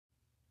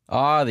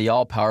Ah, the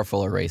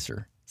all-powerful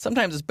eraser.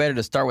 Sometimes it's better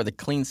to start with a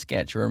clean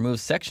sketch or remove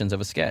sections of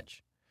a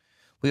sketch.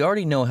 We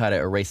already know how to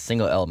erase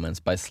single elements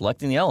by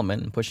selecting the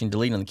element and pushing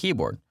delete on the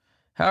keyboard.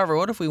 However,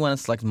 what if we want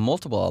to select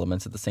multiple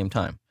elements at the same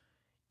time?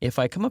 If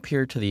I come up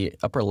here to the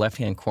upper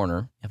left-hand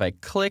corner, if I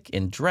click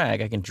and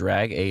drag, I can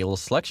drag a little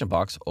selection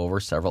box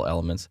over several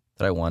elements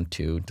that I want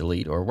to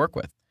delete or work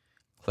with.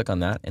 Click on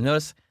that, and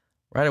notice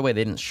right away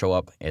they didn't show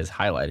up as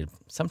highlighted.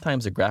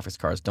 Sometimes the graphics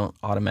cards don't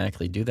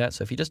automatically do that,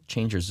 so if you just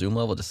change your zoom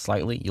level just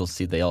slightly, you'll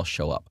see they all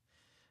show up.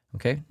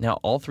 Okay, now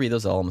all three of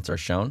those elements are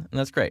shown, and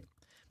that's great.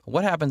 But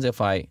what happens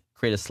if I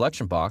create a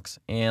selection box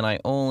and I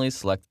only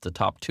select the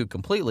top two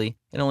completely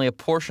and only a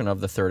portion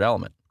of the third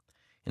element?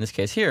 In this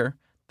case here,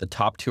 the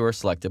top two are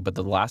selected, but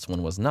the last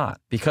one was not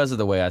because of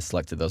the way I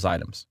selected those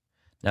items.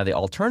 Now the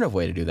alternative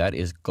way to do that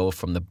is go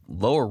from the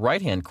lower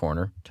right-hand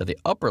corner to the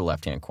upper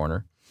left-hand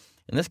corner.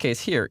 In this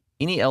case here,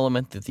 any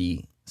element that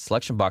the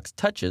selection box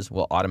touches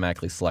will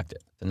automatically select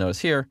it. So notice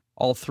here,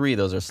 all three of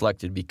those are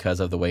selected because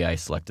of the way I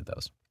selected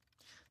those.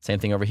 Same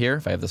thing over here.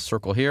 If I have this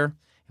circle here,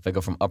 if I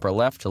go from upper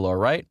left to lower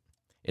right,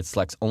 it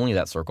selects only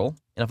that circle.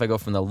 And if I go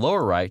from the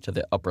lower right to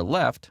the upper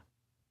left,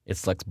 it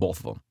selects both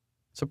of them.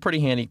 So pretty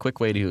handy, quick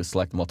way to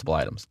select multiple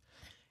items.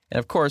 And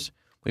of course,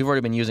 we've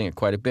already been using it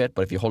quite a bit,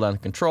 but if you hold down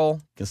Control,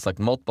 you can select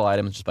multiple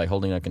items just by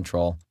holding down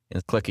Control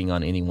and clicking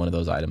on any one of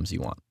those items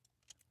you want.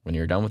 When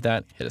you're done with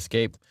that, hit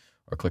Escape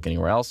or click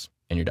anywhere else,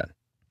 and you're done.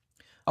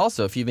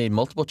 Also, if you've made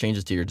multiple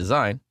changes to your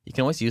design, you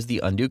can always use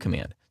the Undo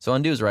command. So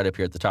Undo is right up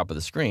here at the top of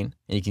the screen,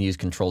 and you can use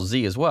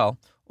Control-Z as well,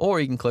 or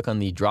you can click on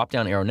the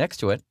drop-down arrow next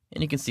to it,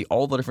 and you can see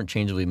all the different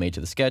changes we made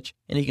to the sketch,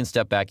 and you can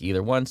step back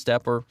either one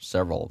step or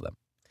several of them.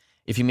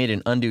 If you made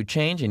an undo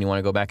change and you want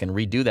to go back and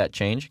redo that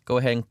change, go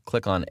ahead and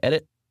click on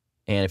Edit.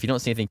 And if you don't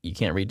see anything you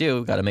can't redo,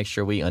 we've got to make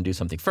sure we undo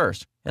something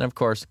first. And of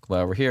course, go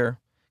over here,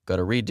 go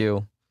to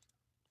Redo,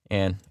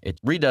 and it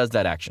redoes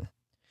that action.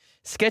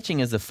 Sketching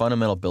is the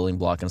fundamental building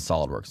block in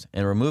SolidWorks,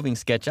 and removing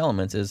sketch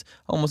elements is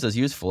almost as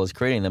useful as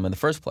creating them in the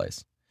first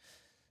place.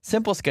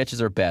 Simple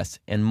sketches are best,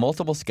 and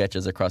multiple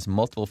sketches across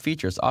multiple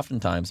features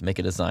oftentimes make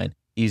a design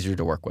easier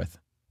to work with.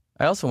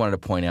 I also wanted to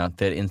point out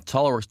that in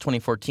SolidWorks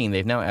 2014,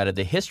 they've now added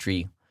the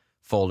History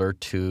folder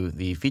to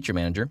the Feature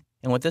Manager,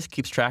 and what this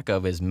keeps track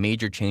of is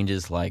major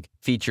changes like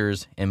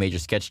features and major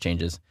sketch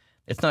changes.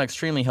 It's not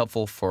extremely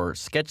helpful for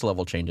sketch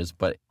level changes,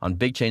 but on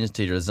big changes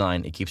to your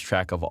design, it keeps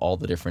track of all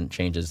the different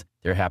changes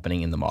that are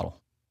happening in the model.